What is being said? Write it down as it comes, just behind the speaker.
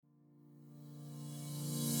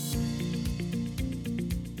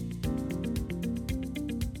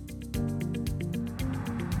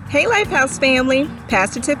Hey Lifehouse family,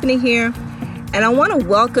 Pastor Tiffany here, and I want to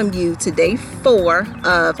welcome you to day 4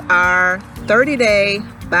 of our 30-day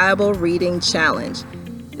Bible reading challenge.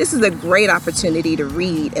 This is a great opportunity to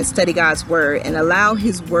read and study God's Word and allow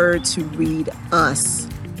His Word to read us.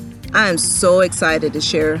 I am so excited to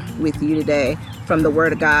share with you today from the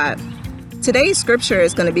Word of God. Today's scripture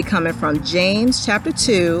is going to be coming from James chapter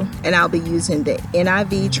 2, and I'll be using the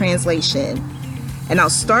NIV translation. And I'll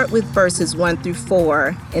start with verses 1 through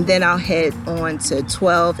 4, and then I'll head on to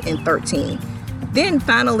 12 and 13. Then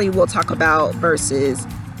finally, we'll talk about verses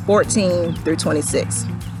 14 through 26.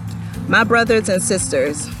 My brothers and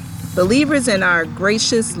sisters, believers in our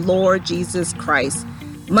gracious Lord Jesus Christ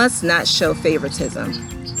must not show favoritism.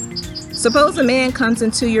 Suppose a man comes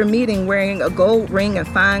into your meeting wearing a gold ring and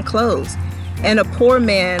fine clothes, and a poor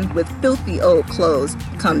man with filthy old clothes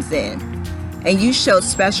comes in. And you show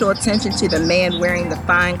special attention to the man wearing the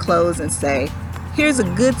fine clothes and say, "Here's a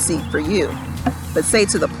good seat for you." But say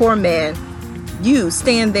to the poor man, "You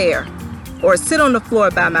stand there," or "Sit on the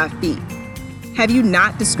floor by my feet." Have you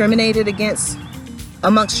not discriminated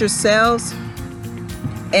amongst yourselves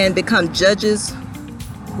and become judges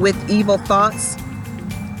with evil thoughts?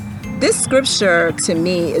 This scripture to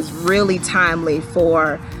me is really timely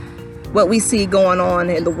for what we see going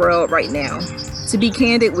on in the world right now. To be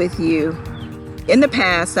candid with you, in the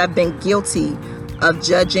past, I've been guilty of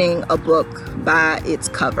judging a book by its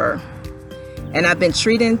cover. And I've been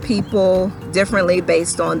treating people differently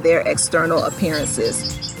based on their external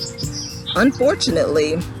appearances.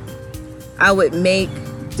 Unfortunately, I would make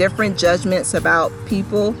different judgments about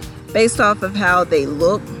people based off of how they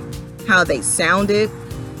look, how they sounded,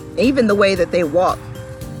 even the way that they walk.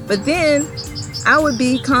 But then I would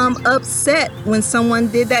become upset when someone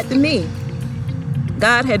did that to me.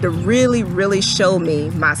 God had to really show me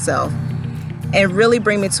myself and really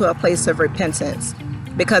bring me to a place of repentance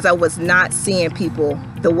because I was not seeing people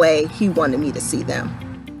the way He wanted me to see them.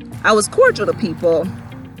 I was cordial to people,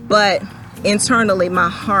 but internally my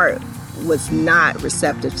heart was not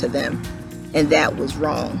receptive to them, and that was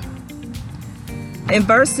wrong. In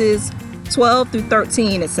verses 12 through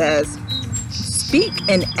 13, it says, "Speak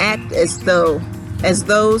and act as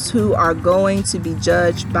those who are going to be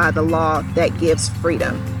judged by the law that gives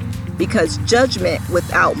freedom, because judgment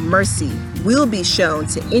without mercy will be shown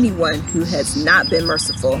to anyone who has not been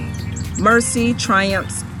merciful. Mercy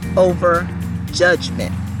triumphs over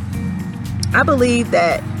judgment." I believe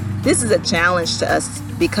that this is a challenge to us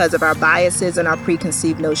because of our biases and our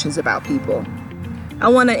preconceived notions about people. I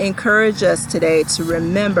want to encourage us today to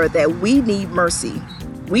remember that we need mercy.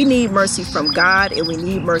 We need mercy from God, and we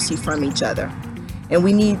need mercy from each other. And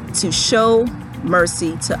we need to show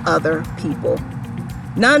mercy to other people.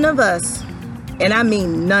 None of us, and I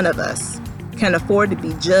mean none of us, can afford to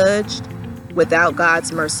be judged without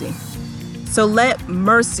God's mercy. So let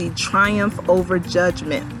mercy triumph over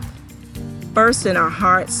judgment, first in our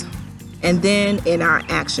hearts and then in our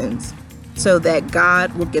actions, so that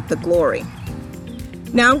God will get the glory.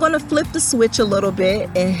 Now I'm going to flip the switch a little bit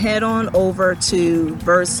and head on over to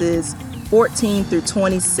verses 14 through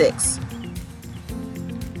 26.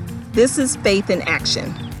 This is faith in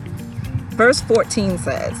action. Verse 14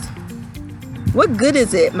 says, "What good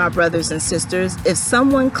is it, my brothers and sisters, if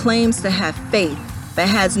someone claims to have faith but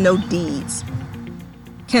has no deeds?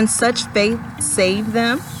 Can such faith save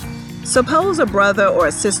them? Suppose a brother or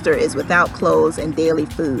a sister is without clothes and daily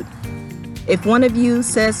food. If one of you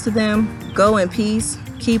says to them, 'Go in peace,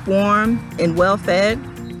 keep warm and well fed,'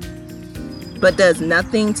 but does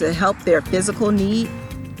nothing to help their physical need,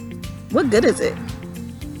 what good is it?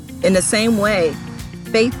 In the same way,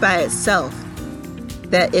 faith by itself,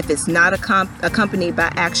 that if it's not accompanied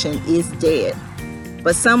by action, is dead.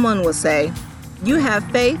 But someone will say, 'You have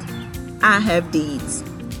faith, I have deeds.'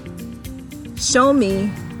 Show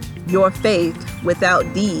me your faith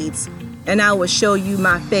without deeds, and I will show you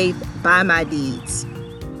my faith by my deeds.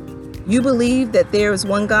 You believe that there is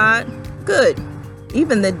one God? Good.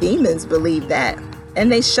 Even the demons believe that,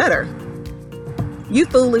 and they shudder. You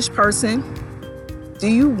foolish person. Do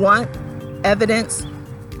you want evidence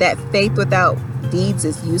that faith without deeds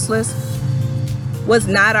is useless? Was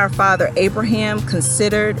not our father Abraham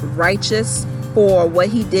considered righteous for what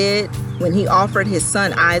he did when he offered his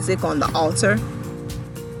son Isaac on the altar?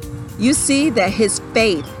 You see that his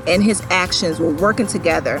faith and his actions were working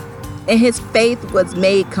together, and his faith was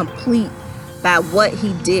made complete by what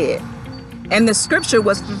he did. And the scripture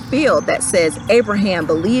was fulfilled that says Abraham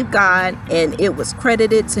believed God, and it was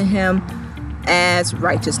credited to him as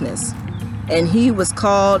righteousness, and he was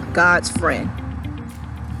called God's friend."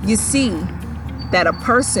 You see that a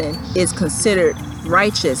person is considered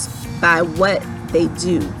righteous by what they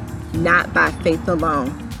do, not by faith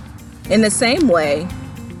alone. In the same way,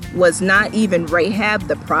 was not even Rahab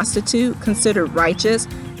the prostitute considered righteous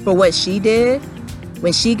for what she did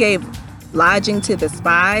when she gave lodging to the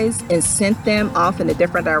spies and sent them off in a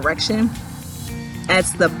different direction?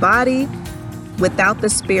 As the body without the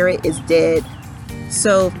spirit is dead,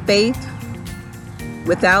 so faith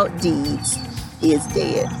without deeds is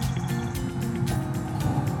dead.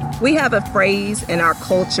 We have a phrase in our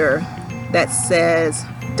culture that says,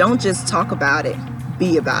 don't just talk about it,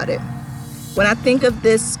 be about it. When I think of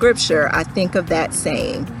this scripture, I think of that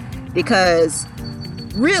saying, because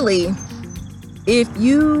really, if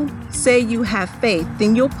you say you have faith,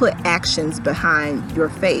 then you'll put actions behind your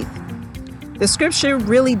faith. The scripture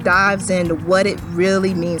really dives into what it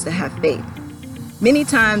really means to have faith. Many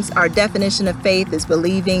times our definition of faith is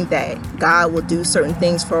believing that God will do certain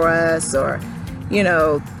things for us, or,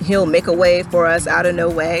 he'll make a way for us out of no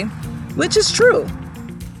way, which is true.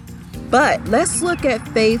 But let's look at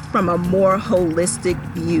faith from a more holistic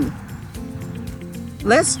view.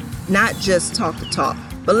 Let's not just talk the talk,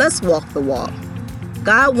 but let's walk the walk.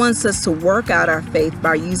 God wants us to work out our faith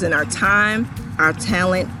by using our time, our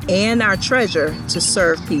talent, and our treasure to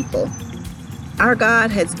serve people. Our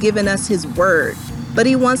God has given us His word, but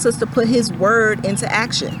He wants us to put His word into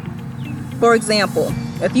action. For example,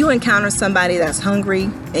 if you encounter somebody that's hungry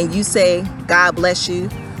and you say, God bless you,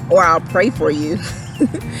 or I'll pray for you,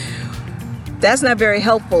 that's not very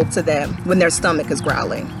helpful to them when their stomach is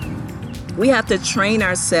growling. We have to train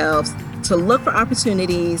ourselves to look for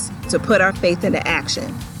opportunities to put our faith into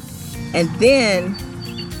action, and then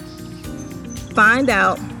find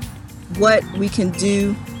out what we can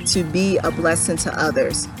do to be a blessing to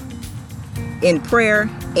others in prayer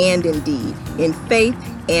and in deed, in faith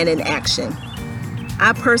and in action.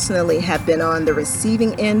 I personally have been on the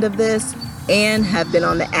receiving end of this and have been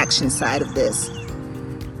on the action side of this.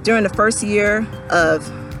 During the first year of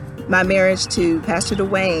my marriage to Pastor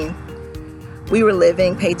Dwayne, we were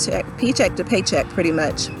living paycheck to paycheck pretty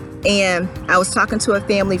much. And I was talking to a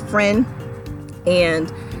family friend,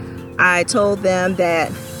 and I told them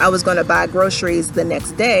that I was going to buy groceries the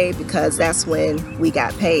next day because that's when we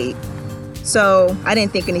got paid. So I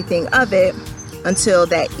didn't think anything of it until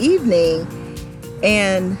that evening,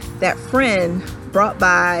 and that friend brought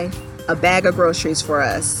by a bag of groceries for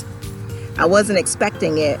us. I wasn't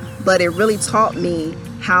expecting it, but it really taught me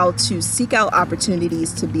how to seek out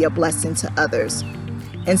opportunities to be a blessing to others.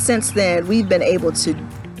 And since then, we've been able to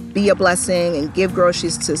be a blessing and give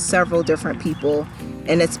groceries to several different people,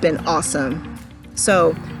 and it's been awesome.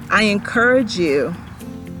 So I encourage you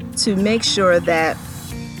to make sure that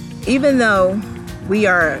even though we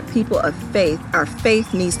are people of faith, our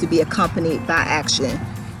faith needs to be accompanied by action.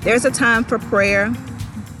 There's a time for prayer,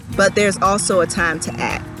 but there's also a time to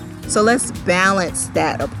act. So let's balance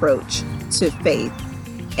that approach to faith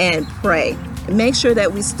and pray. And make sure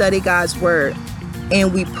that we study God's word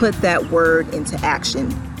and we put that word into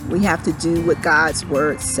action. We have to do what God's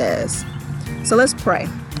word says. So let's pray.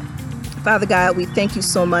 Father God, we thank you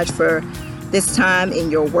so much for this time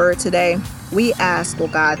in your word today. We ask, oh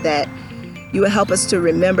God, that you will help us to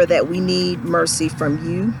remember that we need mercy from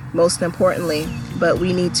you, most importantly, but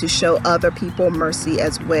we need to show other people mercy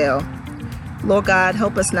as well. Lord God,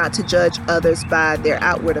 help us not to judge others by their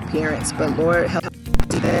outward appearance, but Lord, help us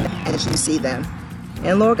to see them as you see them.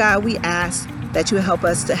 And Lord God, we ask that you help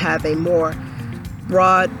us to have a more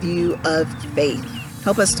broad view of faith.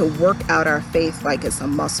 Help us to work out our faith like it's a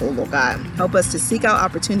muscle, Lord God. Help us to seek out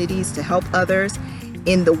opportunities to help others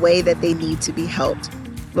in the way that they need to be helped.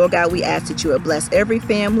 Lord God, we ask that you would bless every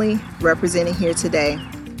family represented here today.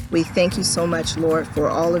 We thank you so much, Lord, for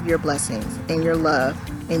all of your blessings and your love.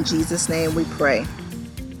 In Jesus' name we pray.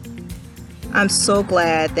 I'm so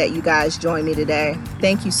glad that you guys joined me today.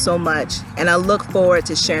 Thank you so much. And I look forward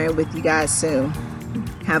to sharing with you guys soon.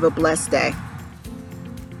 Have a blessed day.